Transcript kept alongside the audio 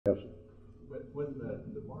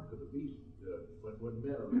mark of the beast, when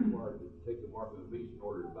men are required to take the mark of the beast in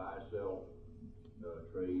order to buy, sell,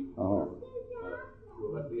 trade,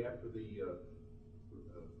 will that be after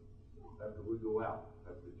after we go out,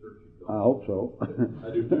 after the church is gone? I hope so.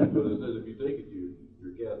 I do too, but it says if you take it,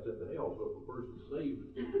 you're cast into hell. So if a person's saved,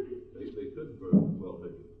 they couldn't very well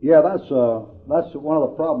take it. Yeah, that's one of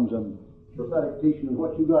the problems in prophetic teaching. And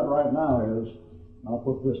what you got right now is, I'll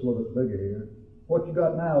put this a little bit bigger here. What you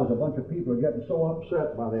got now is a bunch of people are getting so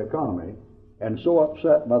upset by the economy and so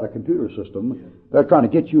upset by the computer system, they're trying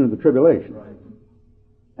to get you into the tribulation. Right.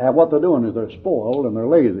 And what they're doing is they're spoiled and they're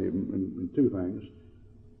lazy in two things.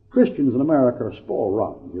 Christians in America are spoiled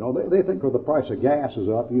rotten. You know, they think when the price of gas is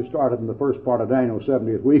up, you started in the first part of Daniel's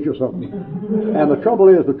 70th week or something. And the trouble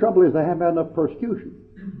is they haven't had enough persecution.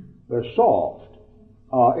 They're soft.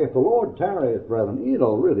 If the Lord tarries, brethren,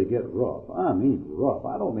 it'll really get rough. I mean rough.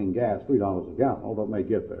 I don't mean gas $3 a gallon, although it may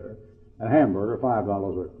get there. And hamburger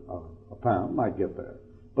 $5 a pound might get there.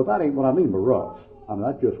 But that ain't what I mean by rough. I mean,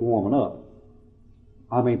 that's just warming up.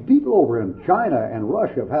 I mean, people over in China and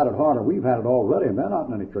Russia have had it harder. We've had it already, and they're not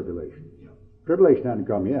in any tribulation. Tribulation hasn't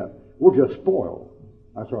come yet. We're just spoiled.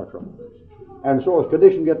 That's our trouble. And so as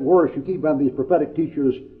conditions get worse, you keep having these prophetic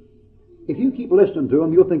teachers. If you keep listening to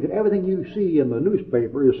them, you'll think that everything you see in the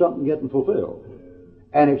newspaper is something getting fulfilled.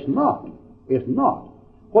 And it's not. It's not.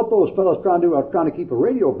 What those fellows trying to do are trying to keep a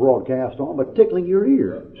radio broadcast on by tickling your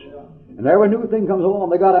ears. And every new thing comes along,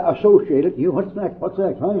 they got to associate it. You, what's next? What's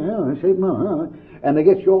next? And they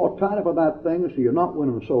get you all tied up with that thing, so you're not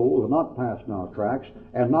winning souls, and not passing our tracks,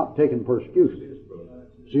 and not taking persecution.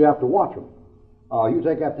 So you have to watch them. You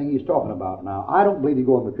take that thing he's talking about now. I don't believe he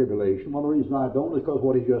go into tribulation. One of the reasons I don't is because of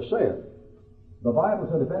what he just said. The Bible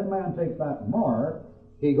said if any man takes that mark,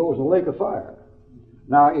 he goes to the lake of fire.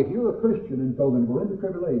 Now, if you're a Christian and so then go into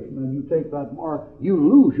tribulation and you take that mark, you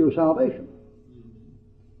lose your salvation.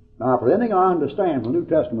 Now, for anything I understand from the New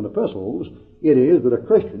Testament epistles, it is that a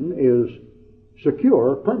Christian is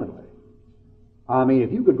secure permanently. I mean,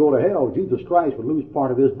 if you could go to hell, Jesus Christ would lose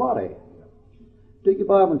part of his body. Take your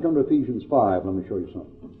Bible and come to Ephesians 5. Let me show you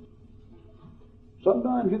something.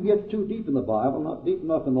 Sometimes you get too deep in the Bible, not deep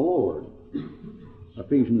enough in the Lord.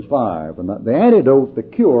 Ephesians 5. And the antidote, the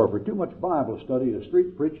cure for too much Bible study is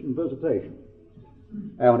street preaching and visitation.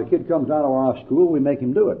 And when a kid comes out of our school, we make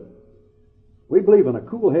him do it. We believe in a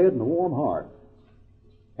cool head and a warm heart.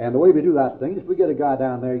 And the way we do that thing is we get a guy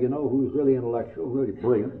down there, you know, who's really intellectual, really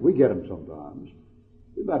brilliant. We get him sometimes.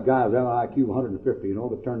 We've got guys with an IQ 150, you know,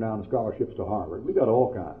 that turn down scholarships to Harvard. We've got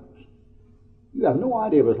all kinds. You have no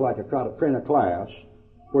idea what it's like to try to train a class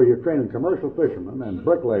where you're training commercial fishermen and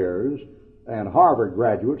bricklayers and Harvard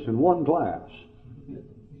graduates in one class.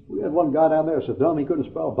 We had one guy down there so dumb he couldn't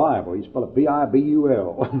spell Bible. He spelled it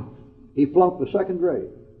B-I-B-U-L. He flunked the second grade.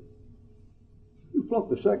 You flunked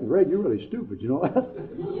the second grade, you're really stupid, you know that?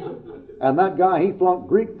 And that guy, he flunked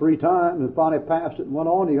Greek 3 times and finally passed it and went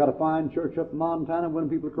on. He got a fine church up in Montana, winning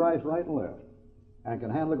people to Christ right and left, and can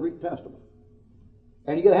handle the Greek Testament.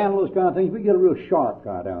 And you get to handle those kind of things. We get a real sharp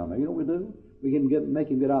guy down there. You know what we do? We can make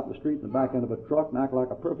him get out in the street in the back end of a truck and act like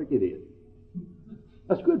a perfect idiot.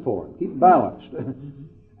 That's good for him. Keep him balanced.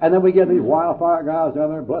 And then we get these wildfire guys down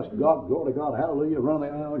there, bless God, glory to God, hallelujah, run the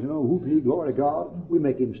aisles, you know, whoopee, glory to God. We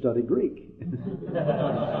make him study Greek.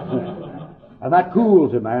 And that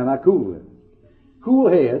cools him, man, that cools him. Cool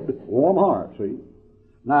head, warm heart, see?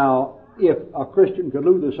 Now, if a Christian could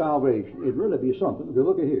lose their salvation, it'd really be something. Because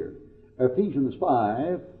look at here. Ephesians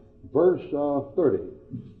 5, verse 30.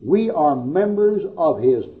 We are members of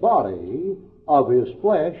his body, of his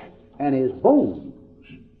flesh, and his bones.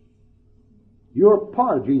 You're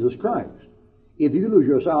part of Jesus Christ. If you lose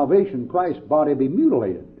your salvation, Christ's body will be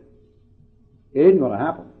mutilated. It isn't going to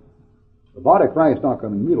happen. The body of Christ is not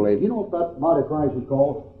going to be mutilated. You know what that body of Christ is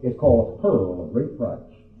called? It's called a pearl of great price.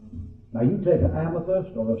 Now you take an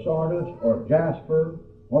amethyst or a sardis or a jasper,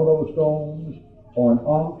 one of those stones, or an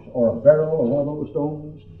onyx or a beryl or one of those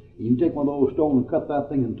stones. You can take one of those stones and cut that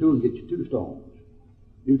thing in two and get you 2 stones.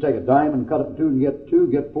 You take a diamond and cut it in 2 and get 2,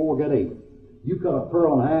 get 4, get 8. You cut a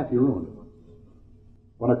pearl in half, you ruined it.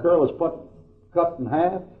 When a pearl is cut in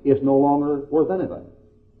half, it's no longer worth anything.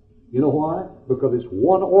 You know why? Because it's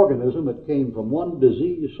one organism that came from one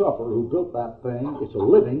diseased sufferer who built that thing. It's a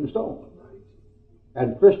living stone.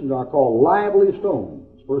 And Christians are called lively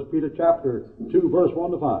stones. 1 Peter chapter 2, verse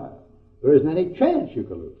 1 to 5. There isn't any chance you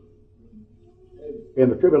can lose. In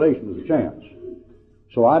the tribulation, there's a chance.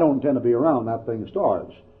 So I don't intend to be around that thing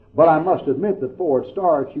starts. But I must admit that before it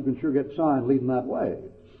starts, you can sure get signs leading that way.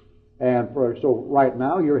 And so right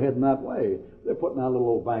now, you're heading that way. They're putting out a little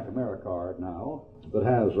old Bank of America card now that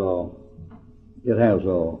has,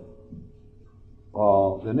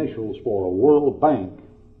 the initials for a World Bank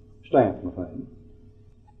stamp and thing.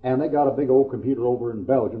 And they got a big old computer over in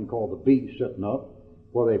Belgium called the Beast sitting up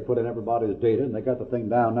where they put in everybody's data, and they got the thing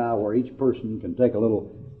down now where each person can take a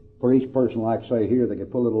little, for each person, like say here, they can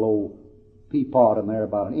put a little old pea pod in there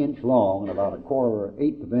about an inch long and about a quarter or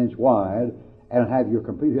eighth of an inch wide, and have your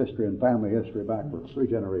complete history and family history back for 3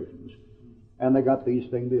 generations. And they got these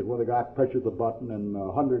things where the guy presses the button and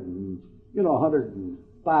 100,000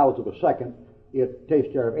 of a second, it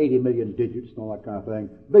takes care of 80 million digits and all that kind of thing.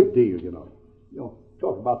 Big deal, you know.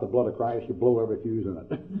 Talk about the blood of Christ, you blow every fuse in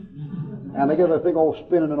it. And they get the thing all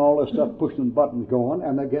spinning and all this stuff, pushing buttons going,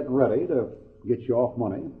 and they're getting ready to get you off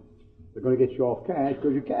money. They're going to get you off cash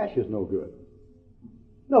because your cash is no good.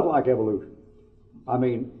 Nothing like evolution. I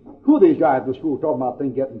mean, who are these guys in the school talking about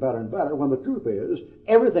things getting better and better when the truth is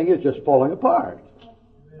everything is just falling apart?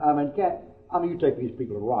 I mean, you take these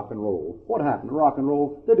people to rock and roll. What happened to rock and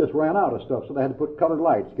roll? They just ran out of stuff, so they had to put colored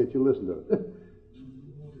lights to get you to listen to it.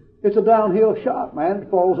 It's a downhill shot, man.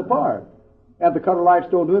 It falls apart. And the colored lights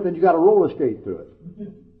don't do it, then you got to roller skate to it.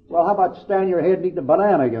 Well, how about stand your head and eat a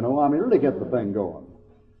banana, you know? I mean, really get the thing going.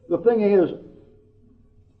 The thing is,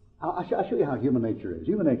 I'll show you how human nature is.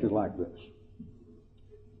 Human nature is like this.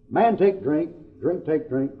 Man take drink, drink take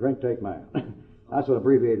drink, drink take man. That's an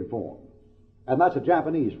abbreviated form. And that's a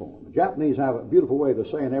Japanese form. The Japanese have a beautiful way of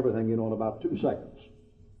saying everything, you know, in about 2 seconds.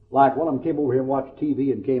 Like one of them came over here and watched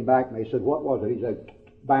TV and came back and they said, what was it? He said,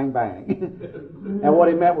 bang, bang. And what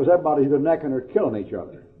he meant was everybody's either necking or killing each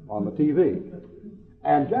other on the TV.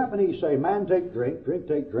 And Japanese say, man take drink, drink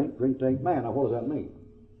take drink, drink take man. Now, what does that mean?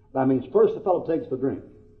 That means first the fellow takes the drink.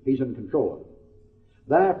 He's in control of it.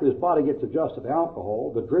 Then after his body gets adjusted to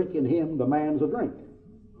alcohol, the drink in him demands a drink.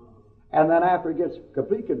 And then after he gets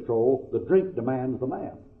complete control, the drink demands the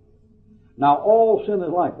man. Now, all sin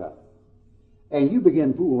is like that. And you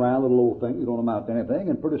begin fooling around with a little old thing, you don't amount to anything,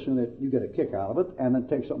 and pretty soon you get a kick out of it, and then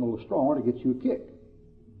take something a little stronger to get you a kick.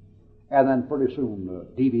 And then pretty soon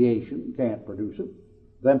deviation can't produce it.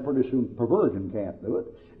 Then pretty soon perversion can't do it.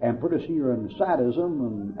 And pretty soon you're in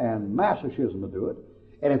sadism and masochism to do it.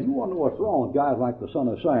 And if you want to know what's wrong with guys like the Son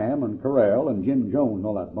of Sam and Corral and Jim Jones and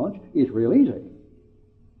all that bunch, it's real easy.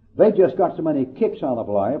 They just got so many kicks out of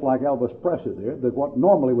life, like Elvis Presley did, that what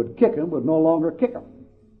normally would kick them would no longer kick them.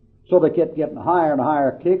 So they kept getting higher and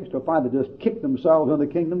higher kicks to finally just kick themselves when the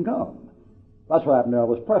kingdom come. That's what happened to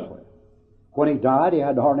Elvis Presley. When he died, he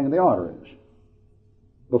had the hardening of the arteries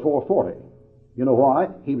before 40. You know why?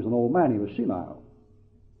 He was an old man. He was senile.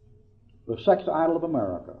 The sex idol of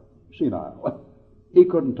America, senile. He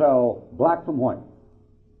couldn't tell black from white.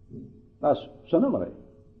 That's senility.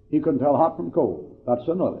 He couldn't tell hot from cold. That's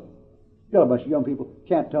senility. You got a bunch of young people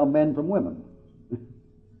can't tell men from women.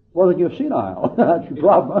 Well, then you're senile. That's your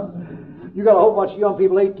problem. You got a whole bunch of young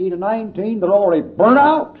people, 18 and 19, that are already burnt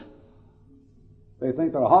out. They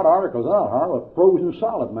think they're hot articles out, a frozen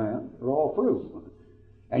solid, man. They're all through.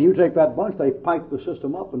 And you take that bunch, they pipe the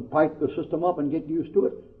system up and get used to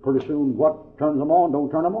it. Pretty soon, what turns them on don't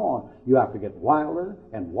turn them on. You have to get wilder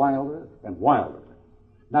and wilder and wilder.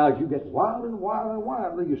 Now, as you get wilder and wilder and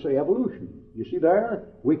wilder, you say evolution. You see there?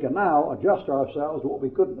 We can now adjust ourselves to what we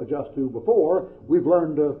couldn't adjust to before. We've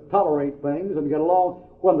learned to tolerate things and get along.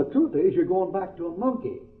 When the truth is, you're going back to a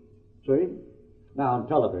monkey. See? Now, on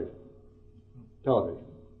television. You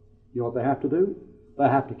know what they have to do? They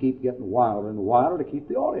have to keep getting wilder and wilder to keep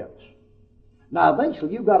the audience. Now,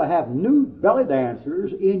 eventually, you've got to have nude belly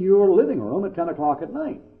dancers in your living room at 10 o'clock at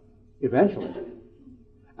night. Eventually.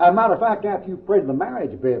 As a matter of fact, after you've played the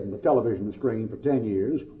marriage bed and the television screen for 10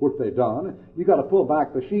 years, which they've done, you've got to pull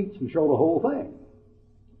back the sheets and show the whole thing.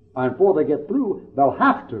 And before they get through, they'll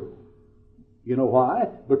have to. You know why?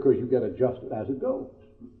 Because you get adjusted as it goes.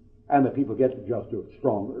 And the people get adjusted to it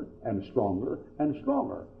stronger and stronger and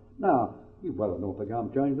stronger. Now, you brother don't think I'm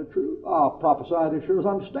telling you the truth. I'll prophesy this sure as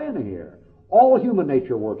I'm standing here. All human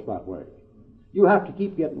nature works that way. You have to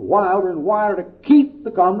keep getting wilder and wilder to keep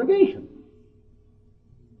the congregation.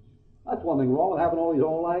 That's one thing wrong with having all these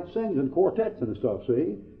all-night sings and quartets and stuff,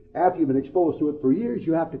 see? After you've been exposed to it for years,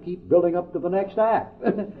 you have to keep building up to the next act.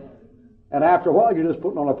 And after a while, you're just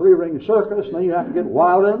putting on a three-ring circus, and then you have to get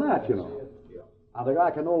wilder than that, you know. Now, the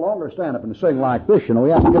guy can no longer stand up and sing like this, you know.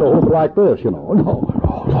 He has to get a hold like this, you know.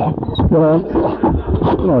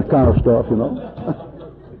 That kind of stuff, you know.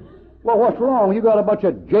 Well, what's wrong? You got a bunch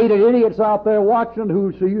of jaded idiots out there watching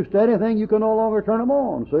who's so used to anything, you can no longer turn them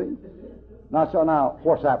on, see? Now,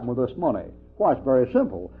 what's happened with this money? Why, it's very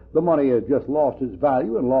simple. The money has just lost its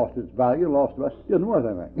value and lost its value and lost its value. It isn't worth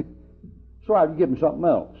anything. So I have to give them something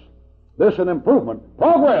else. This is an improvement.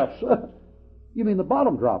 Progress! You mean the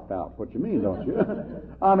bottom dropped out? What you mean, don't you?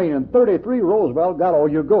 I mean, in 33, Roosevelt got all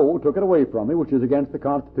your gold, took it away from me, which is against the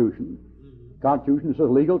Constitution. Constitution says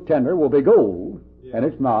legal tender will be gold, and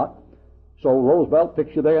it's not. So Roosevelt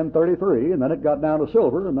fixed you there in 33, and then it got down to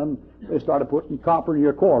silver, and then they started putting copper in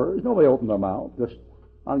your quarters. Nobody opened their mouth. Just,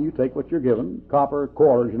 you take what you're given. Copper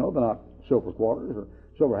quarters, they're not silver quarters or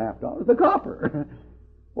silver half dollars. They're copper.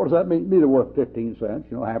 What does that mean? They're worth 15 cents,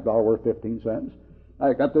 half dollar worth 15 cents.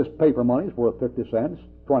 I got this paper money, it's worth 50 cents,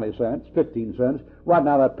 20 cents, 15 cents. Right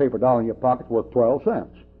now that paper dollar in your pocket's worth 12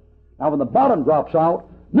 cents. Now when the bottom drops out,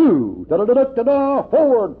 new, da-da-da-da-da-da,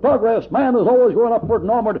 forward, progress, man is always going upward and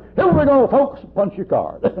onward. Here we go, folks, punch your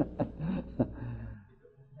card.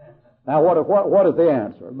 Now what is the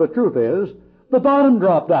answer? The truth is, the bottom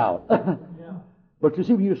dropped out. But you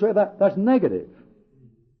see, when you say that, that's negative.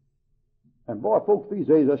 And boy, folks these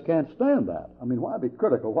days just can't stand that. I mean, why be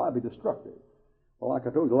critical? Why be destructive? Well, like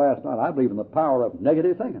I told you last night, I believe in the power of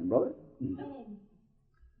negative thinking, brother.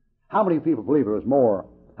 How many people believe there is more?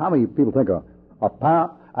 How many people think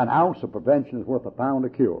an ounce of prevention is worth a pound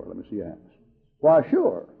of cure? Let me see your hands. Why,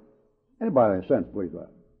 sure. Anybody in a sense believes that.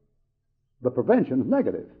 The prevention is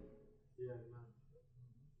negative.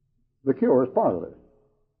 The cure is positive.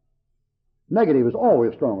 Negative is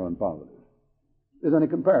always stronger than positive. Is any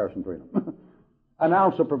comparison between them? An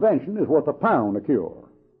ounce of prevention is worth a pound of cure.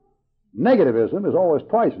 Negativism is always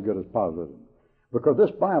twice as good as positivism, because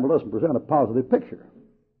this Bible doesn't present a positive picture.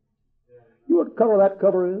 You know what color that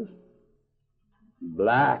cover is?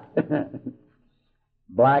 Black.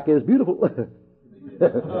 Black is beautiful.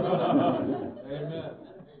 Amen.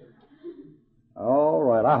 All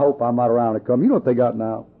right, I hope I'm not around to come. You know what they got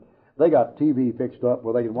now? They got TV fixed up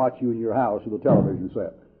where they can watch you in your house with a television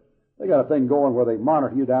set. They got a thing going where they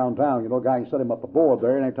monitor you downtown. A guy can set him up a board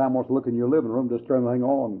there, and anytime he wants to look in your living room, just turn the thing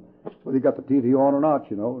on, whether you got the TV on or not,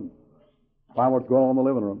 and find what's going on in the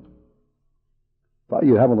living room. If I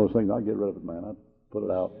used to have one of those things, I'd get rid of it, man. I'd put it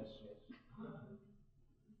out.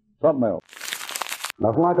 Something else.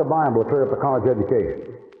 Nothing like a Bible to clear up a college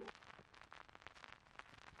education.